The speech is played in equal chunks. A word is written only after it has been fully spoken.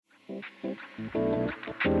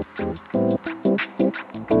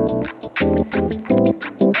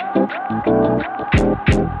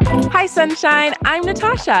Hi, Sunshine. I'm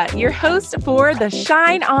Natasha, your host for the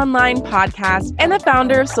Shine Online podcast and the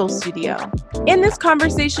founder of Soul Studio. In this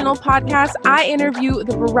conversational podcast, I interview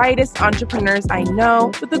the brightest entrepreneurs I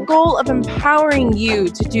know with the goal of empowering you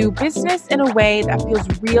to do business in a way that feels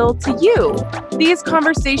real to you. These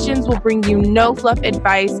conversations will bring you no fluff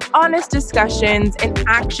advice, honest discussions, and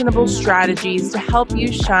actionable strategies to help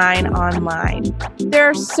you shine online. There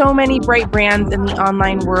are so many bright brands in the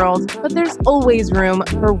online world, but there's always room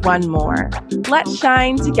for one more. Let's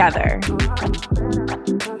shine together.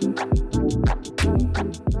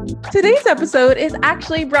 Today's episode is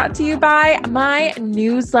actually brought to you by my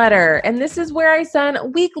newsletter, and this is where I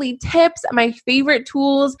send weekly tips, my favorite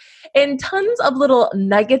tools, and tons of little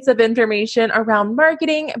nuggets of information around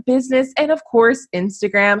marketing, business, and of course,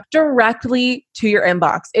 Instagram directly to your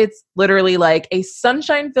inbox. It's literally like a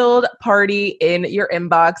sunshine-filled party in your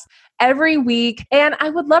inbox every week, and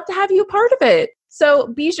I would love to have you a part of it. So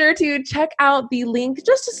be sure to check out the link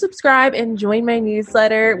just to subscribe and join my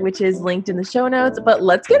newsletter, which is linked in the show notes. But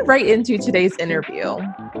let's get right into today's interview.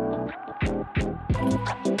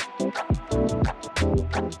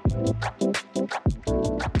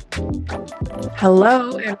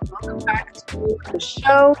 Hello and welcome back to the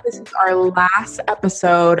show. This is our last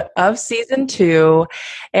episode of season 2,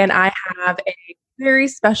 and I have a very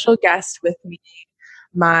special guest with me.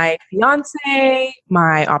 My fiance,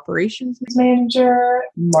 my operations manager,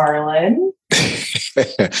 Marlon.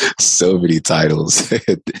 So many titles.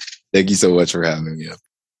 Thank you so much for having me.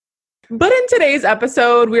 But in today's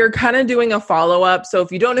episode, we're kind of doing a follow-up. So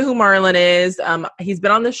if you don't know who Marlon is, he's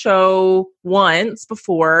been on the show once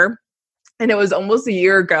before, and it was almost a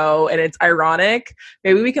year ago, and it's ironic.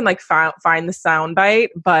 Maybe we can find the soundbite,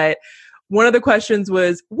 but one of the questions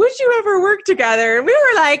was, would you ever work together? And we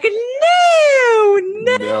were like,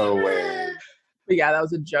 no way. But yeah, that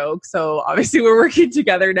was a joke. So obviously we're working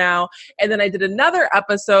together now. And then I did another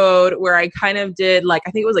episode where I kind of did I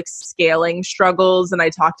think it was scaling struggles. And I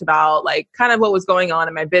talked about kind of what was going on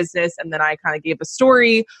in my business. And then I kind of gave a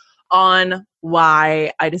story on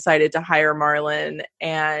why I decided to hire Marlon.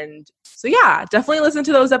 And so yeah, definitely listen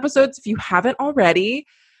to those episodes if you haven't already.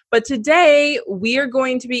 But today, we are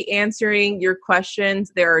going to be answering your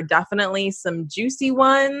questions. There are definitely some juicy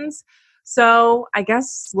ones. So I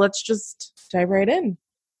guess let's just dive right in.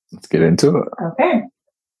 Let's get into it. Okay.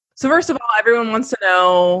 So first of all, everyone wants to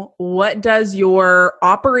know, what does your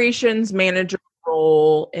operations manager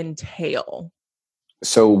role entail?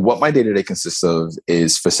 So what my day-to-day consists of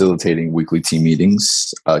is facilitating weekly team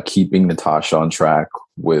meetings, keeping Natasha on track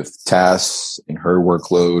with tasks and her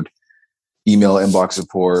workload, email inbox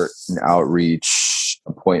support and outreach,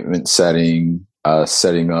 appointment setting,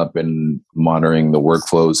 setting up and monitoring the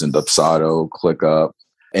workflows in Dubsado, ClickUp,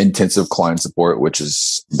 intensive client support, which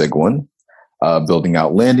is a big one, building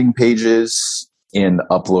out landing pages and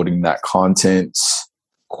uploading that content,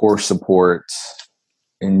 course support.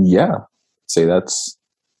 And yeah, say that's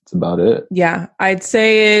about it. Yeah, I'd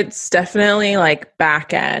say it's definitely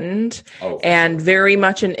back end and very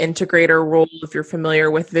much an integrator role. If you're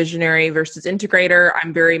familiar with visionary versus integrator,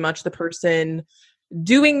 I'm very much the person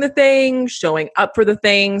doing the things, showing up for the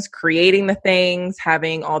things, creating the things,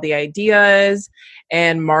 having all the ideas.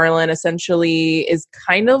 And Marlon essentially is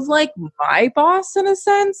kind of like my boss in a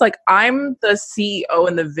sense. I'm the CEO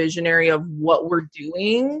and the visionary of what we're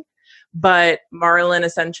doing. But Marlon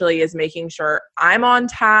essentially is making sure I'm on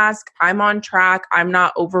task, I'm on track, I'm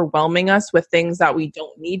not overwhelming us with things that we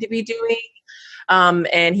don't need to be doing.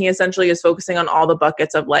 And he essentially is focusing on all the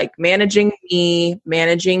buckets of managing me,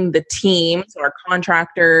 managing the team, so our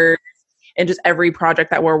contractors, and just every project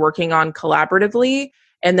that we're working on collaboratively.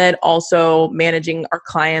 And then also managing our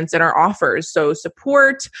clients and our offers. So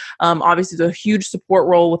support, obviously there's a huge support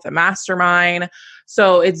role with the mastermind.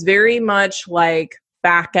 So it's very much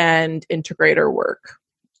back-end integrator work.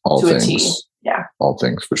 All to things. A T. Yeah. All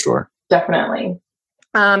things for sure. Definitely.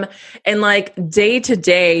 And day to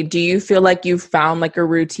day, do you feel like you've found a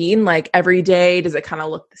routine? Every day, does it kind of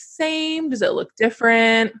look the same? Does it look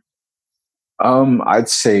different? I'd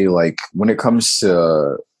say when it comes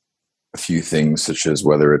to a few things, such as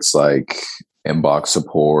whether it's inbox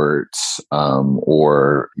support,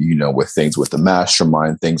 or, with things with the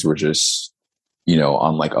mastermind, things were just,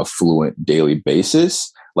 on a fluent daily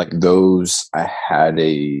basis, those I had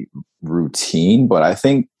a routine, but I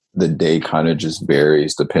think the day kind of just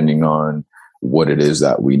varies depending on what it is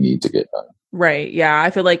that we need to get done. Right. Yeah. I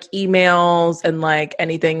feel emails and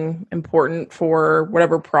anything important for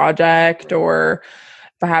whatever project or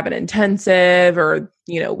I have an intensive or,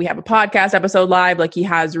 we have a podcast episode live, like he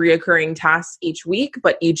has reoccurring tasks each week,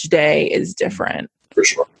 but each day is different. For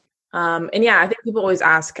sure. And I think people always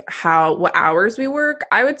ask what hours we work.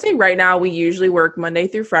 I would say right now we usually work Monday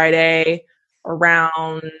through Friday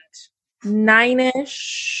around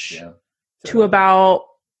 9-ish to about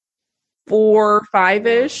 4,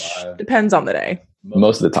 5-ish. Depends on the day.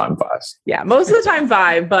 Most of the time 5. Yeah, most of the time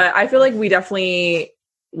 5, but I feel like we definitely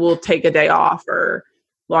will take a day off or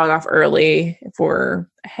log off early if we're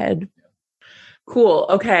ahead. Cool.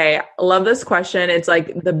 Okay. Love this question. It's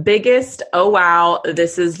like the biggest, oh, wow,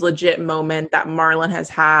 this is legit moment that Marlon has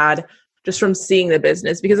had just from seeing the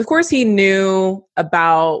business. Because of course he knew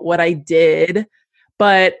about what I did,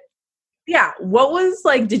 but yeah, what was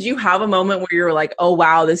like, did you have a moment where you were like, oh,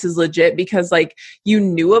 wow, this is legit? Because like you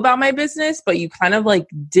knew about my business, but you kind of like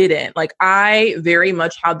didn't. Like I very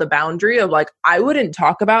much had the boundary of like, I wouldn't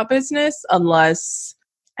talk about business unless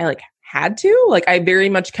I like had to. Like I very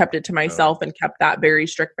much kept it to myself and kept that very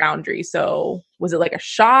strict boundary. So was it like a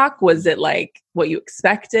shock? Was it like what you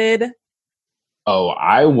expected? Oh,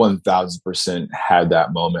 I 1000% had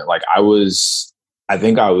that moment. Like I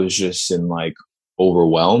think I was just in like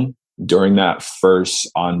overwhelmed during that first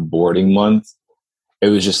onboarding month. It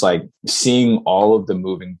was just like seeing all of the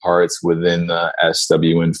moving parts within the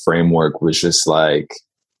SWN framework was just like,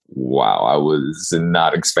 wow, I was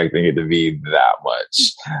not expecting it to be that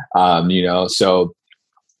much. So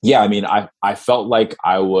yeah, I mean, I felt like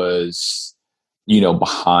I was,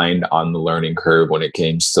 behind on the learning curve when it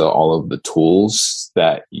came to all of the tools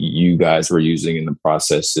that you guys were using and the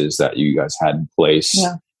processes that you guys had in place.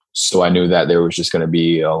 Yeah. So I knew that there was just going to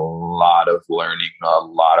be a lot of learning, a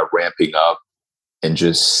lot of ramping up and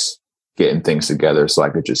just getting things together so I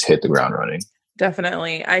could just hit the ground running.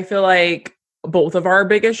 Definitely. I feel like both of our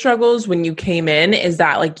biggest struggles when you came in is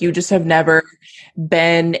that like you just have never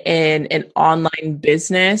been in an online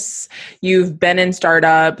business. You've been in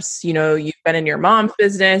startups, you've been in your mom's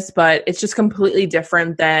business, but it's just completely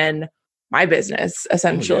different than my business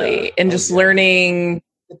essentially. And just learning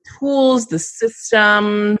the tools, the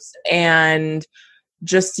systems, and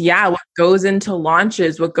just, what goes into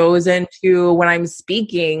launches, what goes into when I'm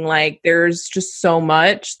speaking, like there's just so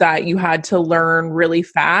much that you had to learn really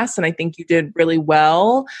fast. And I think you did really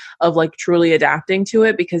well of like truly adapting to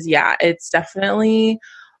it because it's definitely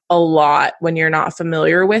a lot when you're not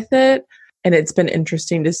familiar with it. And it's been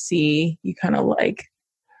interesting to see you kind of like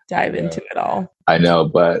dive into it all. I know,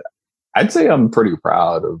 but I'd say I'm pretty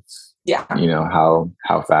proud of,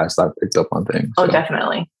 how fast I picked up on things. Oh,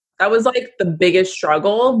 definitely. That was like the biggest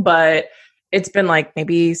struggle, but it's been like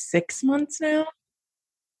maybe 6 months now.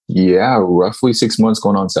 Yeah, roughly 6 months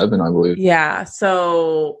going on 7, I believe. Yeah.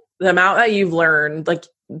 So the amount that you've learned, like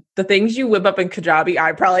the things you whip up in Kajabi,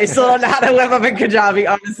 I probably still don't know how to whip up in Kajabi,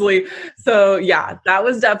 honestly. So that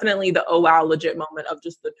was definitely the, oh, wow, legit moment of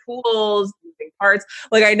just the tools, moving parts.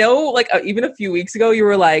 Like I know like even a few weeks ago, you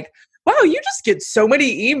were like, wow, you just get so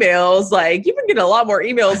many emails. Like you've been getting a lot more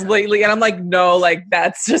emails lately. And I'm like, no, like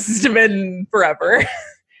that's just been forever.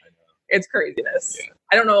 It's craziness. Yeah.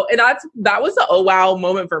 I don't know. And that was the oh wow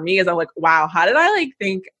moment for me is I'm like, wow, how did I like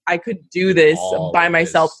think I could do this by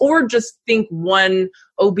myself or just think one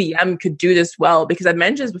OBM could do this well? Because I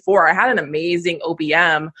mentioned this before, I had an amazing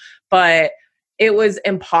OBM, but it was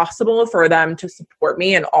impossible for them to support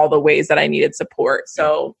me in all the ways that I needed support.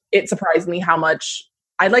 So it surprised me how much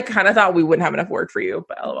I like kind of thought we wouldn't have enough work for you,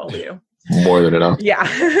 but LOL you. More than enough.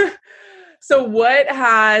 Yeah. So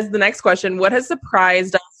the next question, what has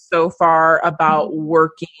surprised us so far about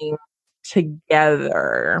working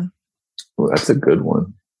together? Well, that's a good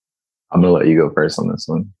one. I'm going to let you go first on this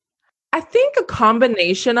one. I think a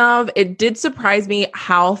combination of it did surprise me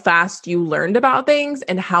how fast you learned about things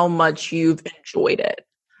and how much you've enjoyed it.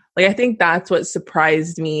 Like, I think that's what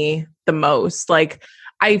surprised me the most. Like,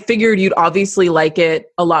 I figured you'd obviously like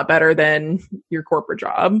it a lot better than your corporate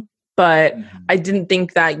job, but I didn't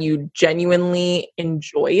think that you genuinely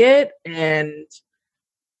enjoy it. And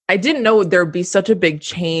I didn't know there'd be such a big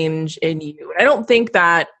change in you. I don't think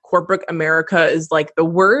that corporate America is like the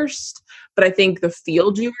worst, but I think the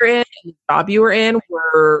field you were in and the job you were in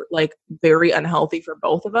were like very unhealthy for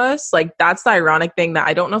both of us. Like that's the ironic thing that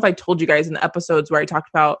I don't know if I told you guys in the episodes where I talked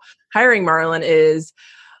about hiring Marlon is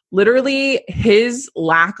literally his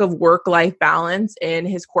lack of work-life balance in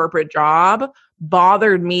his corporate job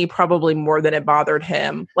bothered me probably more than it bothered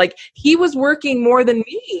him. Like he was working more than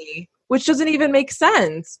me, which doesn't even make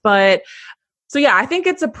sense. But so I think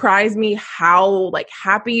it surprised me how like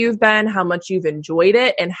happy you've been, how much you've enjoyed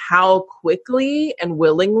it, and how quickly and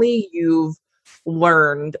willingly you've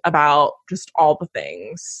learned about just all the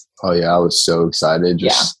things? Oh yeah, I was so excited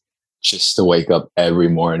just to wake up every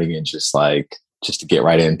morning and just to get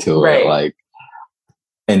right into it. Like,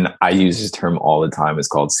 and I use this term all the time. It's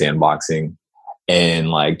called sandboxing. And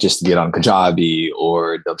like just to get on Kajabi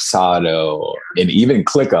or Dubsado and even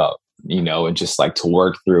ClickUp, and just like to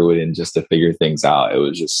work through it and just to figure things out. It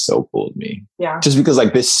was just so cool to me. Yeah. Just because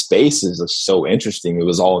like this space is so interesting. It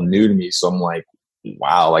was all new to me. So I'm like,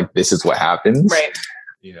 wow, like this is what happens. Right.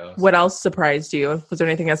 What else surprised you? Was there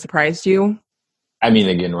anything that surprised you? I mean,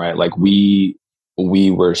 again, right. Like we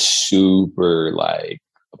were super like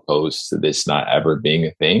opposed to this not ever being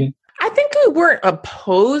a thing. I think we weren't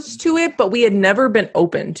opposed to it, but we had never been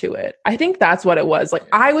open to it. I think that's what it was. Like,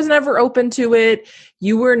 I was never open to it.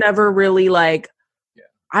 You were never really like,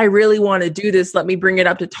 I really want to do this. Let me bring it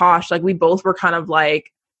up to Tosh. Like, we both were kind of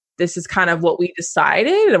like, this is kind of what we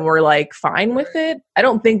decided and we're like fine with it. I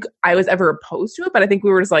don't think I was ever opposed to it, but I think we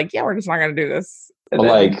were just like, yeah, we're just not going to do this. But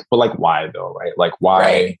why though? Right. Like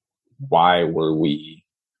why were we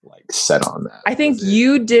like set on that? I think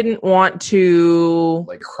you didn't want to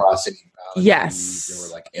like cross any boundaries. Yes.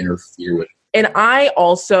 Or like interfere with. And I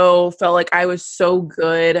also felt like I was so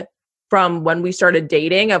good from when we started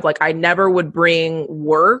dating of like, I never would bring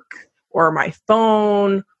work or my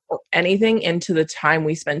phone or anything into the time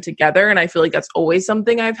we spend together. And I feel like that's always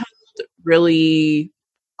something I've held really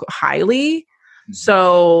highly. Mm-hmm.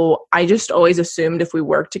 So I just always assumed if we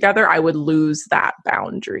worked together, I would lose that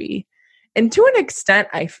boundary. And to an extent,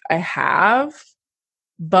 I have,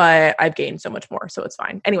 but I've gained so much more, so it's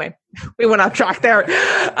fine. Anyway, we went off track there.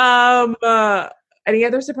 Any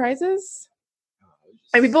other surprises?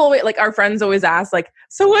 And people always, like our friends always ask, like,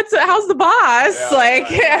 so how's the boss? Yeah, like,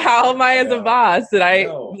 how am I as a boss? Did I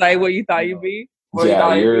what you thought you'd be?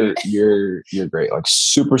 You're great. Like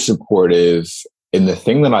super supportive. And the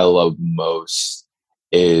thing that I love most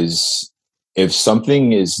is if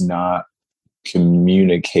something is not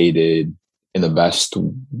communicated in the best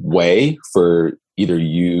way for either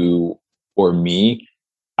you or me,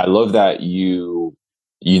 I love that you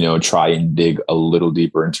try and dig a little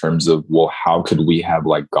deeper in terms of, well, how could we have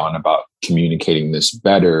like gone about communicating this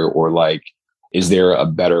better? Or like, is there a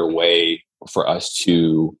better way for us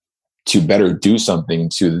to better do something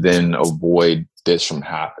to then avoid this from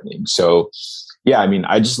happening? So yeah, I mean,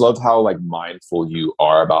 I just love how like mindful you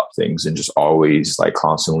are about things and just always like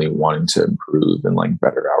constantly wanting to improve and like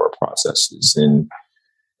better our processes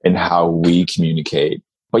and how we communicate.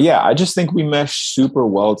 But yeah, I just think we mesh super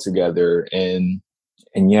well together and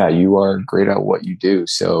yeah, you are great at what you do.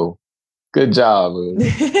 So good job.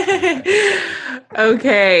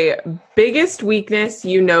 Okay. Biggest weakness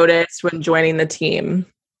you noticed when joining the team?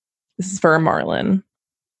 This is for Marlon.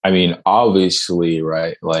 I mean, obviously,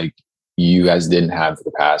 right? Like you guys didn't have the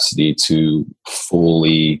capacity to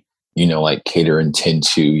fully, like cater and tend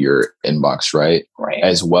to your inbox, right? Right.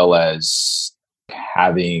 As well as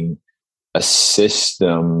having a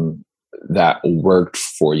system that worked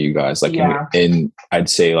for you guys. Like, in I'd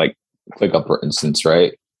say like ClickUp, for instance,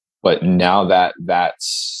 right? But now that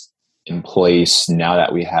that's in place, now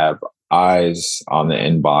that we have eyes on the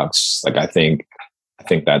inbox, like I think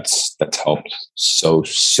that's helped so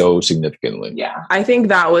significantly. Yeah. I think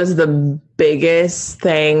that was the biggest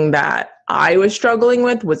thing that I was struggling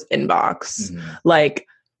with was inbox. Mm-hmm. Like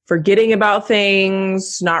forgetting about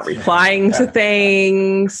things, not replying to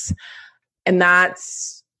things. And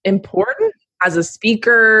that's important as a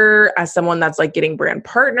speaker, as someone that's like getting brand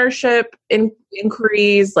partnership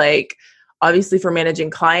inquiries, like obviously for managing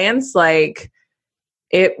clients, like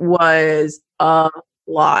it was a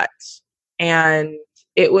lot. And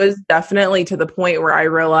it was definitely to the point where I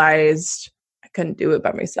realized I couldn't do it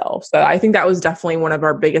by myself. So I think that was definitely one of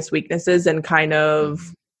our biggest weaknesses. And kind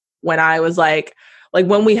of when I was like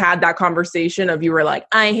when we had that conversation of you were like,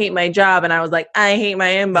 I hate my job. And I was like, I hate my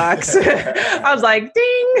inbox. I was like,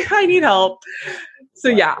 ding, I need help. So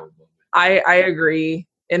yeah, I agree.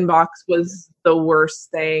 Inbox was the worst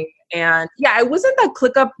thing. And yeah, it wasn't that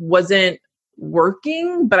ClickUp wasn't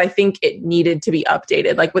working, but I think it needed to be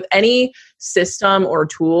updated. Like with any system or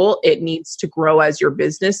tool, it needs to grow as your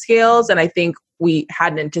business scales. And I think we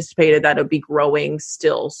hadn't anticipated that it would be growing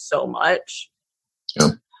still so much.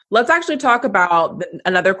 Yeah. Let's actually talk about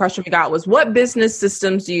another question we got was, what business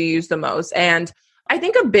systems do you use the most? And I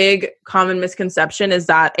think a big common misconception is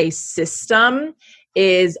that a system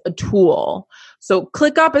is a tool. So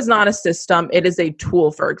ClickUp is not a system. It is a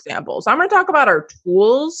tool, for example. So I'm going to talk about our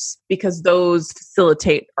tools because those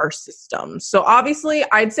facilitate our systems. So obviously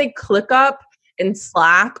I'd say ClickUp and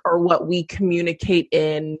Slack are what we communicate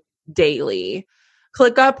in daily.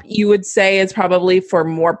 ClickUp, you would say, is probably for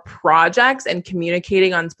more projects and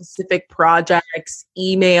communicating on specific projects,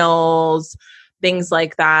 emails, things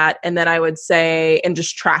like that. And then I would say, and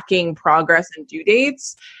just tracking progress and due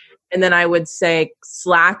dates. And then I would say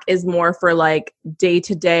Slack is more for like day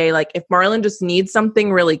to day. Like if Marlon just needs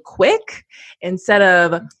something really quick, instead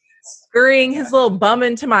of scurrying his little bum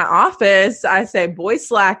into my office, I say, boy,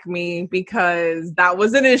 Slack me, because that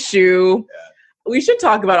was an issue. Yeah. We should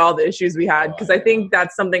talk about all the issues we had, because I think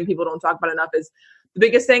that's something people don't talk about enough. Is the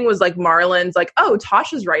biggest thing was like Marlon's like, oh,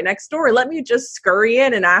 Tasha's right next door. Let me just scurry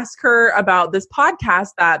in and ask her about this podcast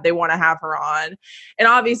that they want to have her on. And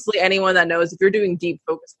obviously anyone that knows, if you're doing deep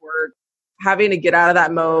focus work, having to get out of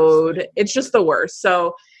that mode, it's just the worst.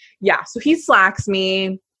 So yeah, so he Slacks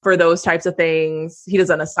me for those types of things. He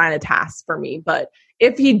doesn't assign a task for me, but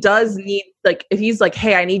if he does need, like, if he's like,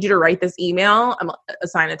 hey, I need you to write this email, I'm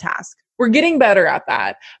assign a task. We're getting better at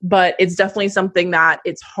that, but it's definitely something that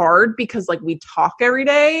it's hard because like we talk every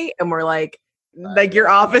day and we're like your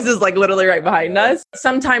office is like literally right behind us.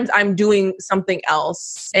 Sometimes I'm doing something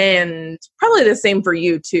else, and probably the same for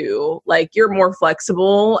you too. Like you're more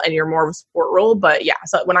flexible and you're more of a support role, but yeah,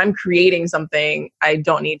 so when I'm creating something, I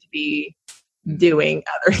don't need to be doing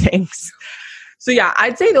other things. So yeah,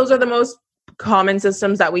 I'd say those are the most common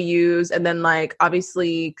systems that we use. And then like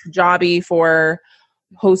obviously Kajabi for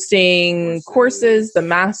hosting courses, the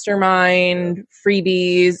mastermind,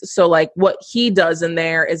 freebies. So like what he does in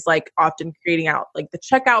there is like often creating out like the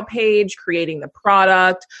checkout page, creating the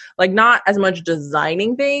product, like not as much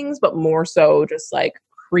designing things, but more so just like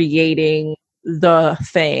creating the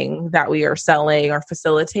thing that we are selling or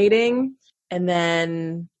facilitating. And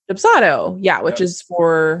then Dubsado, which is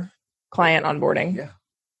for client onboarding. Yeah.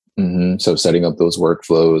 Mm-hmm. So setting up those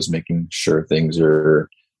workflows, making sure things are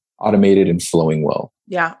automated and flowing well.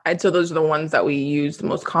 Yeah. And so those are the ones that we use the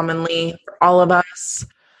most commonly for all of us.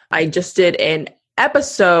 I just did an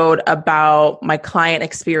episode about my client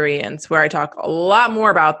experience where I talk a lot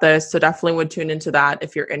more about this. So definitely would tune into that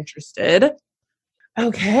if you're interested.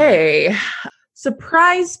 Okay.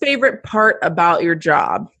 Surprise favorite part about your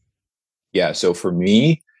job? Yeah. So for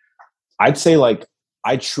me, I'd say like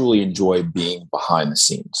I truly enjoy being behind the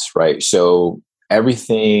scenes, right? So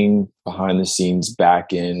everything behind the scenes,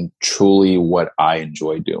 back end, truly what I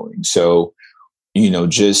enjoy doing. So,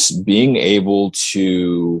 just being able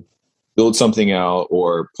to build something out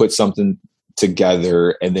or put something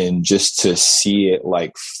together and then just to see it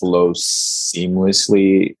like flow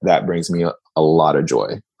seamlessly, that brings me a lot of joy.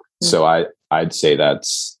 Mm-hmm. So I'd say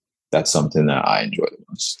that's something that I enjoy the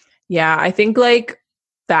most. Yeah, I think like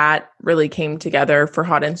that really came together for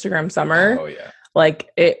Hot Instagram Summer. Oh yeah. Like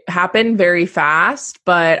it happened very fast,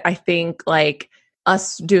 but I think like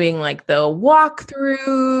us doing like the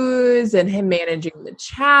walkthroughs and him managing the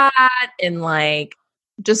chat and like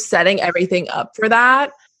just setting everything up for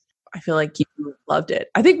that, I feel like you loved it.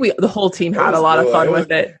 I think the whole team had a lot of fun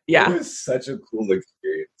with it. Yeah. It was such a cool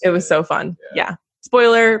experience. It was so fun. Yeah.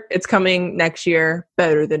 Spoiler, it's coming next year,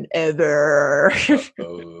 better than ever. Okay,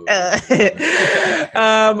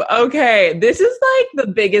 this is like the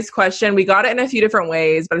biggest question. We got it in a few different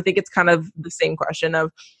ways, but I think it's kind of the same question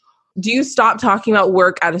of, do you stop talking about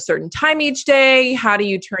work at a certain time each day? How do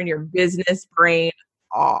you turn your business brain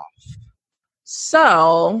off?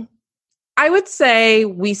 So I would say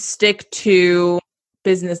we stick to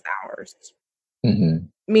business hours,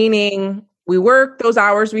 meaning we work those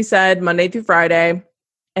hours we said Monday through Friday,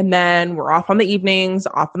 and then we're off on the evenings,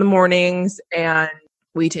 off in the mornings, and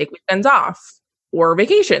we take weekends off or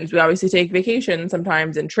vacations. We obviously take vacations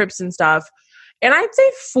sometimes and trips and stuff. And I'd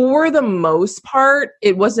say for the most part,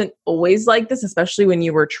 it wasn't always like this, especially when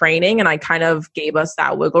you were training. And I kind of gave us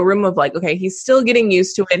that wiggle room of like, okay, he's still getting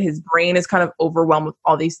used to it. His brain is kind of overwhelmed with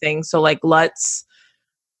all these things. So like, let's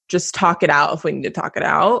just talk it out if we need to talk it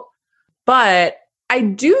out. But I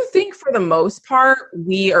do think for the most part,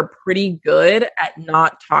 we are pretty good at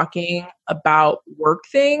not talking about work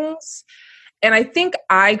things. And I think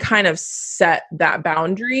I kind of set that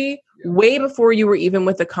boundary way before you were even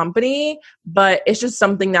with the company, but it's just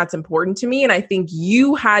something that's important to me. And I think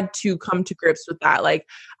you had to come to grips with that. Like,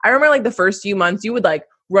 I remember like the first few months you would like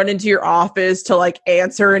run into your office to like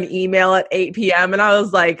answer an email at 8 p.m. And I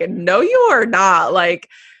was like, no, you are not. Like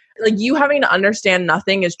you having to understand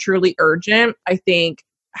nothing is truly urgent, I think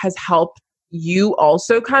has helped you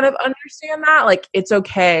also kind of understand that. Like, it's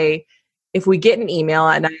okay if we get an email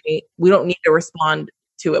at night, we don't need to respond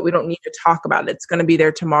to it. We don't need to talk about it. It's going to be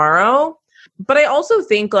there tomorrow. But I also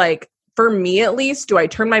think like for me at least, do I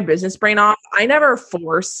turn my business brain off? I never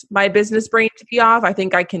force my business brain to be off. I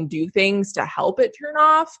think I can do things to help it turn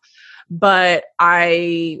off. But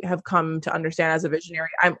I have come to understand as a visionary,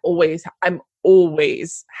 I'm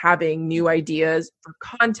always having new ideas for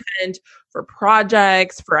content, for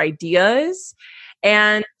projects, for ideas.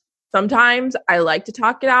 And sometimes I like to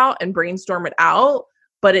talk it out and brainstorm it out,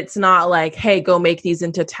 but it's not like, hey, go make these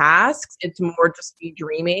into tasks. It's more just me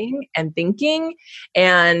dreaming and thinking.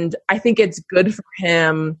 And I think it's good for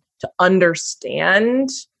him to understand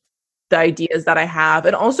the ideas that I have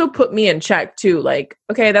and also put me in check too. Like,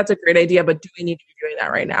 okay, that's a great idea, but do we need to be doing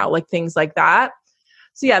that right now? Like things like that.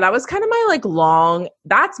 So yeah, that was kind of my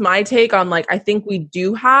that's my take on I think we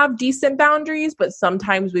do have decent boundaries, but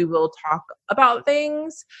sometimes we will talk about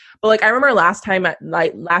things. But I remember last night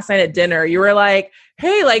at dinner, you were like,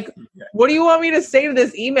 hey, what do you want me to say to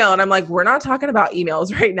this email? And I'm like, we're not talking about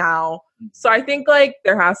emails right now. So I think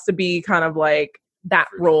there has to be kind of that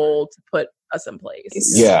role to put us in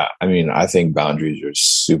place. Yeah. I mean, I think boundaries are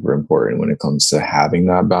super important when it comes to having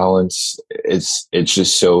that balance. It's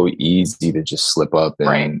just so easy to just slip up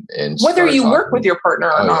and whether you work with your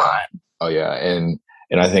partner or not. Oh yeah. And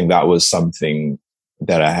I think that was something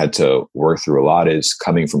that I had to work through a lot, is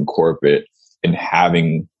coming from corporate and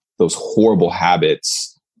having those horrible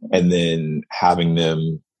habits and then having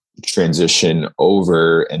them transition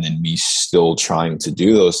over, and then me still trying to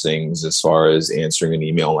do those things as far as answering an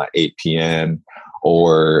email at 8 p.m.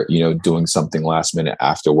 or, doing something last minute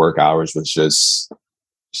after work hours was just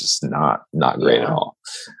not great at all.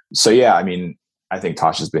 So yeah, I mean, I think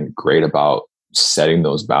Tasha's been great about setting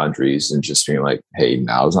those boundaries and just being like, hey,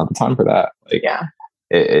 now's not the time for that.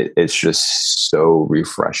 It's just so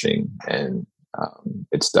refreshing, and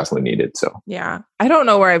it's definitely needed. So yeah, I don't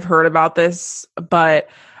know where I've heard about this, but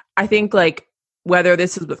I think whether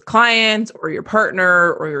this is with clients or your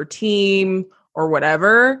partner or your team or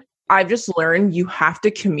whatever, I've just learned you have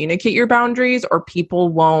to communicate your boundaries or people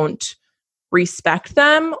won't respect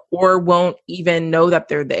them or won't even know that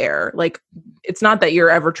they're there. It's not that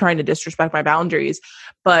you're ever trying to disrespect my boundaries,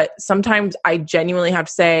 but sometimes I genuinely have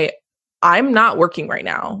to say, I'm not working right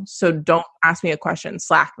now, so don't ask me a question,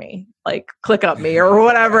 Slack me, click up me or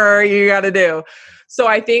whatever you got to do. So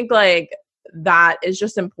I think that is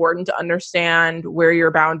just important to understand where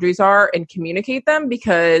your boundaries are and communicate them,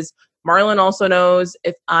 because Marlon also knows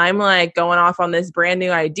if I'm going off on this brand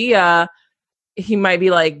new idea, he might be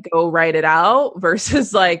go write it out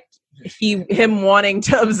versus him wanting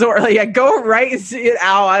to absorb, go write it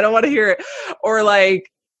out. I don't want to hear it. Or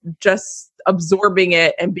just absorbing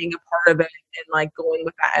it and being a part of it and going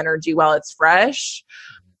with that energy while it's fresh.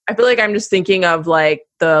 I feel I'm just thinking of the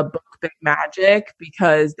book Big Magic,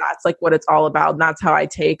 because that's what it's all about. And that's how I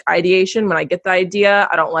take ideation. When I get the idea,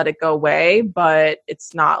 I don't let it go away, but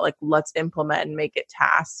it's not let's implement and make it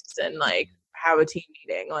tasks and have a team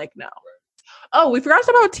meeting. No. Oh, we forgot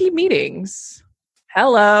about team meetings.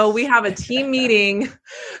 Hello, we have a team meeting,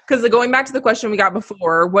 because going back to the question we got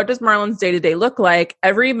before, what does Marlon's day-to-day look like?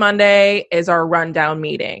 Every Monday is our rundown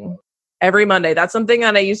meeting. Every Monday. That's something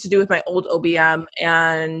that I used to do with my old OBM,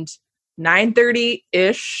 and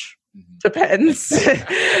 9:30-ish, depends,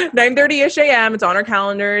 9:30-ish a.m. It's on our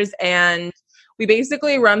calendars, and we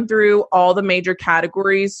basically run through all the major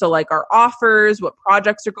categories. So our offers, what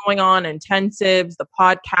projects are going on, intensives, the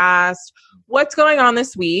podcast, what's going on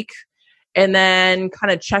this week, and then kind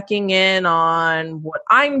of checking in on what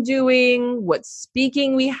I'm doing, what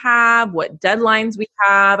speaking we have, what deadlines we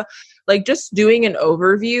have, just doing an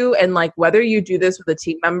overview. And whether you do this with a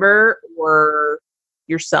team member or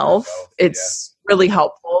yourself, it's really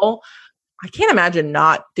helpful. I can't imagine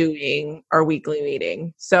not doing our weekly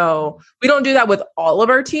meeting. So we don't do that with all of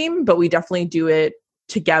our team, but we definitely do it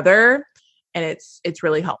together, and it's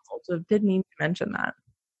really helpful. So did mean to mention that.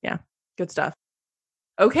 Yeah, good stuff.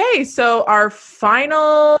 Okay, so our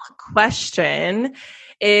final question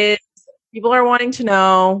is, people are wanting to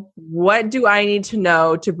know, what do I need to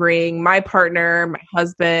know to bring my partner, my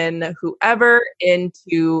husband, whoever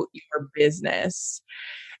into your business?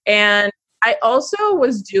 And I also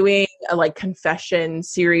was doing a confession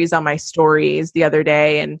series on my stories the other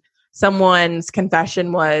day, and someone's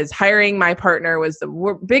confession was, hiring my partner was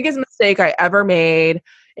the biggest mistake I ever made.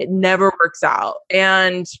 It never works out.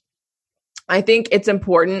 And I think it's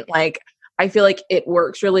important. I feel it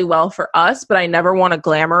works really well for us, but I never want to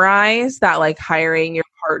glamorize that hiring your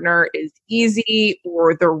partner is easy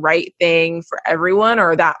or the right thing for everyone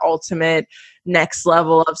or that ultimate next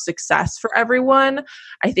level of success for everyone.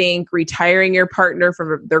 I think retiring your partner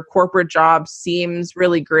from their corporate job seems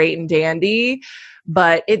really great and dandy,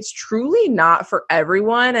 but it's truly not for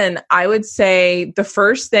everyone. And I would say the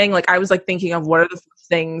first thing, like I was like thinking of what are the first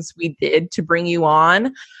things we did to bring you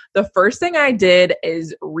on. The first thing I did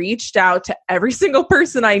is reached out to every single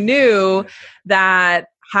person I knew that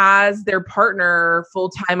has their partner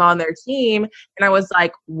full-time on their team. And I was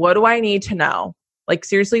like, what do I need to know? Like,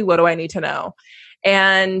 seriously, what do I need to know?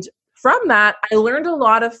 And from that, I learned a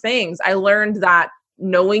lot of things. I learned that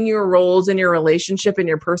knowing your roles in your relationship and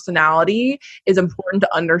your personality is important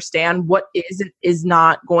to understand what is and is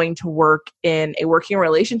not going to work in a working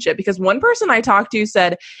relationship. Because one person I talked to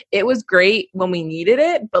said it was great when we needed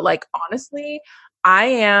it, but like, honestly, I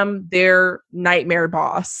am their nightmare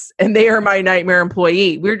boss and they are my nightmare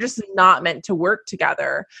employee. We're just not meant to work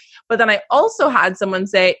together. But then I also had someone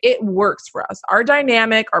say it works for us. Our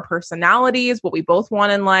dynamic, our personalities, what we both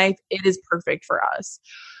want in life, it is perfect for us.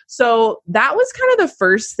 So that was kind of the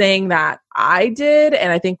first thing that I did.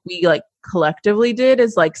 And I think we like collectively did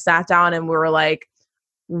is like sat down and we were like,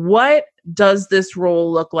 what does this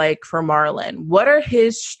role look like for Marlon? What are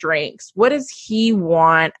his strengths? What does he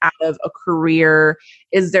want out of a career?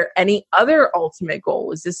 Is there any other ultimate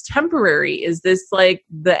goal? Is this temporary? Is this like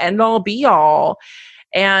the end all be all?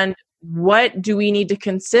 And what do we need to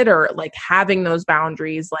consider? Like having those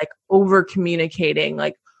boundaries, like over communicating,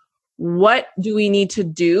 like what do we need to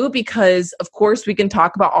do? Because of course we can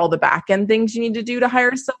talk about all the back end things you need to do to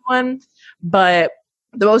hire someone. But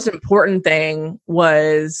the most important thing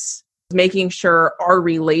was making sure our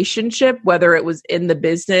relationship, whether it was in the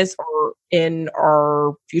business or in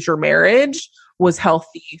our future marriage, was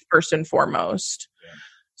healthy first and foremost.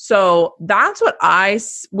 So that's what I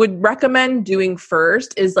would recommend doing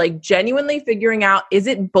first is like genuinely figuring out, is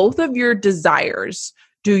it both of your desires?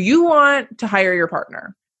 Do you want to hire your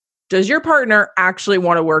partner? Does your partner actually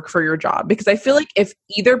want to work for your job? Because I feel like if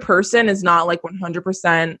either person is not like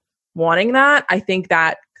 100% wanting that, I think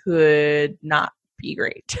that could not be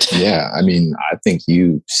great. Yeah. I mean, I think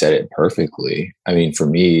you said it perfectly. I mean, for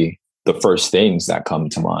me, the first things that come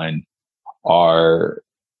to mind are,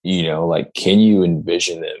 you know, like, can you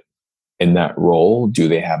envision them in that role? Do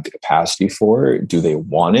they have the capacity for it? Do they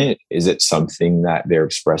want it? Is it something that they're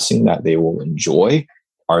expressing that they will enjoy?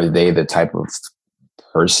 Are they the type of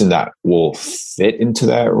person that will fit into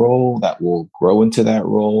that role, that will grow into that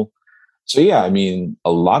role? So yeah, I mean,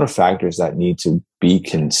 a lot of factors that need to be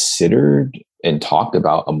considered and talked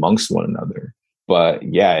about amongst one another. But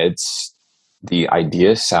yeah, the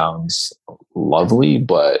idea sounds lovely,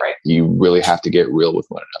 but you really have to get real with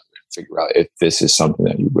one another and figure out if this is something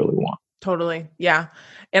that you really want. Totally. Yeah.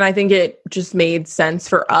 And I think it just made sense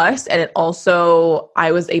for us. And it also,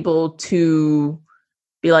 I was able to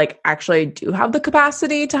be like, actually, I do have the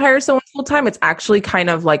capacity to hire someone full time. It's actually kind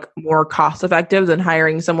of like more cost effective than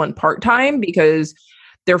hiring someone part time because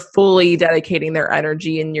they're fully dedicating their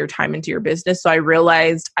energy and your time into your business. So I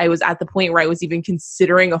realized I was at the point where I was even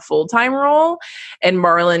considering a full-time role, and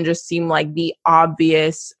Marlon just seemed like the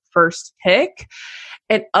obvious first pick.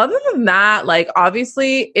 And other than that, like,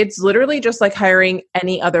 obviously it's literally just like hiring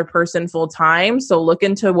any other person full time. So look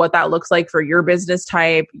into what that looks like for your business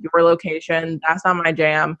type, your location. That's not my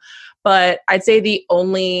jam. But I'd say the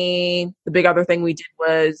big other thing we did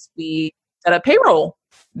was we set up payroll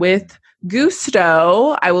with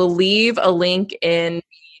Gusto. I will leave a link in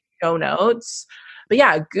the show notes. But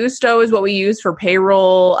yeah, Gusto is what we use for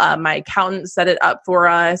payroll. My accountant set it up for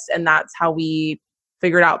us, and that's how we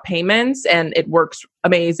figured out payments, and it works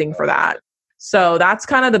amazing for that. So that's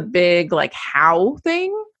kind of the big like how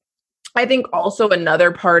thing. I think also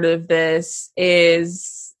another part of this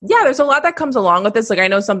is, yeah, there's a lot that comes along with this. Like I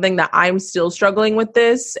know something that I'm still struggling with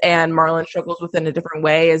this, and Marlon struggles with in a different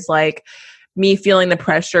way, is like me feeling the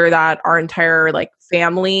pressure that our entire like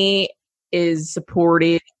family is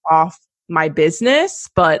supported off my business,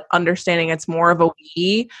 but understanding it's more of a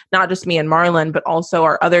we, not just me and Marlon, but also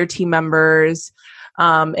our other team members.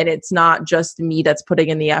 And it's not just me that's putting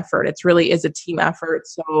in the effort. It really is a team effort.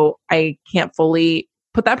 So I can't fully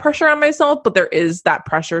put that pressure on myself, but there is that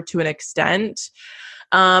pressure to an extent.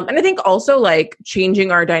 And I think also like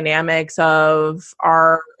changing our dynamics of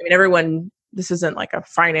everyone, this isn't like a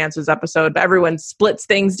finances episode, but everyone splits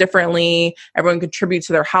things differently. Everyone contributes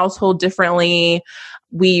to their household differently.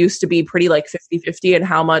 We used to be pretty like 50-50 in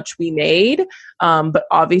how much we made. But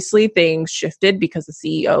obviously things shifted because the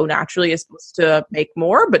CEO naturally is supposed to make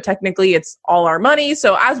more, but technically it's all our money.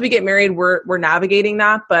 So as we get married, we're navigating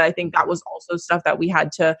that. But I think that was also stuff that we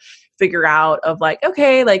had to figure out of like,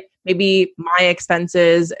 okay, like maybe my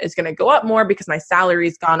expenses is going to go up more because my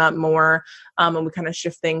salary's gone up more. And we kind of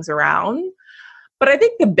shift things around. But I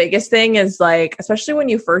think the biggest thing is like, especially when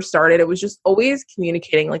you first started, it was just always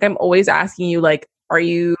communicating. Like I'm always asking you like, are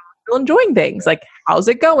you still enjoying things? Like, how's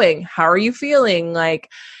it going? How are you feeling? Like,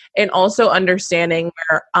 and also understanding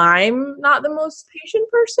where I'm not the most patient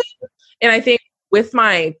person. And I think with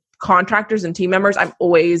my contractors and team members, I'm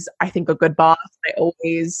always, I think, a good boss. I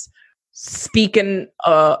always speak in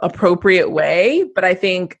a appropriate way. But I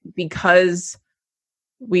think because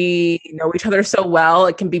we know each other so well,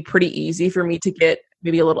 it can be pretty easy for me to get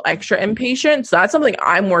maybe a little extra impatient. So that's something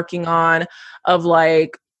I'm working on, of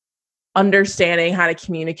like understanding how to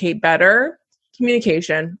communicate better.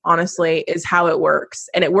 Communication, honestly, is how it works.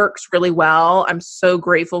 And it works really well. I'm so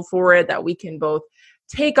grateful for it, that we can both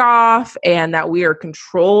take off and that we are in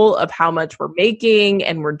control of how much we're making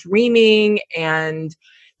and we're dreaming, and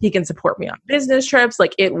he can support me on business trips.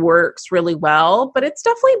 Like, it works really well, but it's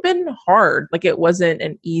definitely been hard. Like, it wasn't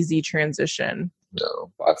an easy transition.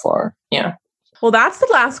 No, by far. Yeah. Well, that's the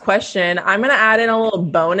last question. I'm going to add in a little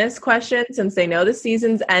bonus question since they know the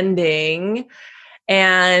season's ending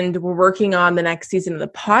and we're working on the next season of the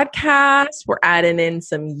podcast. We're adding in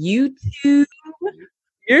some YouTube,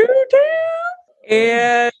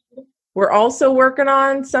 and we're also working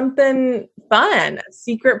on something fun, a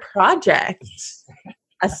secret project.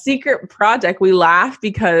 A secret project. We laugh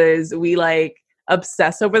because we like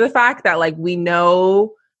obsess over the fact that like we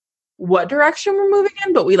know what direction we're moving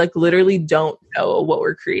in, but we like literally don't know what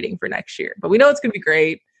we're creating for next year. But we know it's going to be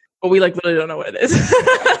great, but we like literally don't know what it is.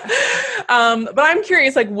 But I'm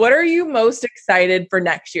curious, like, what are you most excited for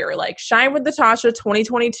next year? Like, Shine with Natasha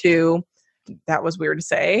 2022. That was weird to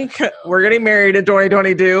say. We're getting married in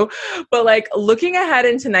 2022. But like, looking ahead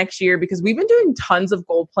into next year, because we've been doing tons of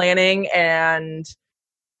goal planning, and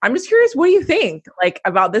I'm just curious, what do you think like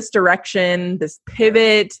about this direction, this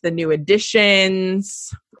pivot, the new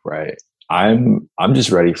additions? Right. I'm just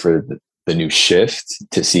ready for the new shift,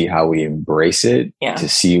 to see how we embrace it, to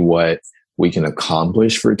see what we can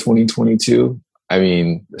accomplish for 2022. I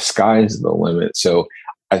mean, the sky's the limit. So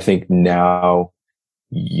I think now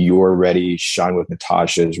you're ready. Shine with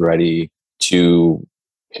Natasha is ready to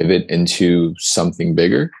pivot into something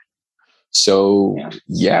bigger. So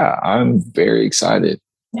yeah, I'm very excited.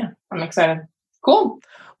 Yeah, I'm excited. Cool.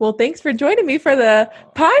 Well, thanks for joining me for the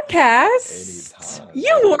podcast. Anytime.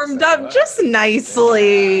 You warmed up just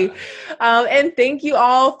nicely. And thank you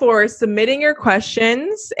all for submitting your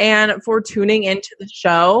questions and for tuning into the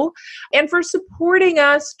show and for supporting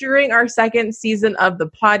us during our second season of the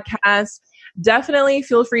podcast. Definitely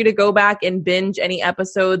feel free to go back and binge any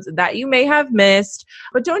episodes that you may have missed.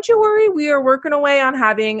 But don't you worry, we are working away on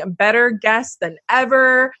having better guests than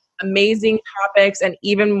ever, amazing topics, and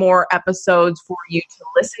even more episodes for you to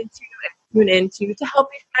listen to and tune into to help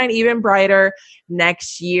you shine even brighter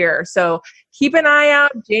next year. So keep an eye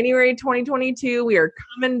out. January 2022, we are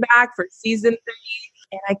coming back for season 3.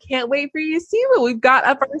 And I can't wait for you to see what we've got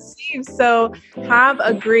up our sleeves. So have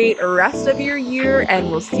a great rest of your year,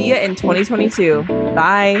 and we'll see you in 2022.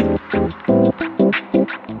 Bye.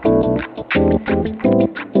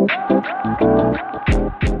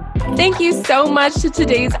 Thank you so much to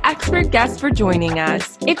today's expert guest for joining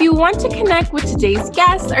us. If you want to connect with today's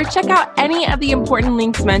guests or check out any of the important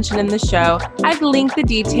links mentioned in the show, I've linked the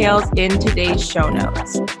details in today's show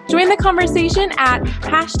notes. Join the conversation at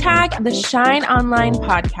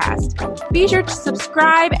 #TheShineOnlinePodcast. Be sure to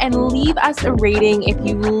subscribe and leave us a rating if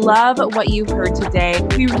you love what you've heard today.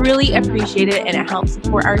 We really appreciate it, and it helps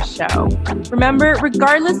support our show. Remember,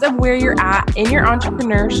 regardless of where you're at in your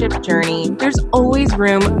entrepreneurship journey, there's always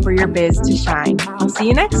room for your biz to shine. I'll see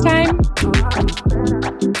you next time.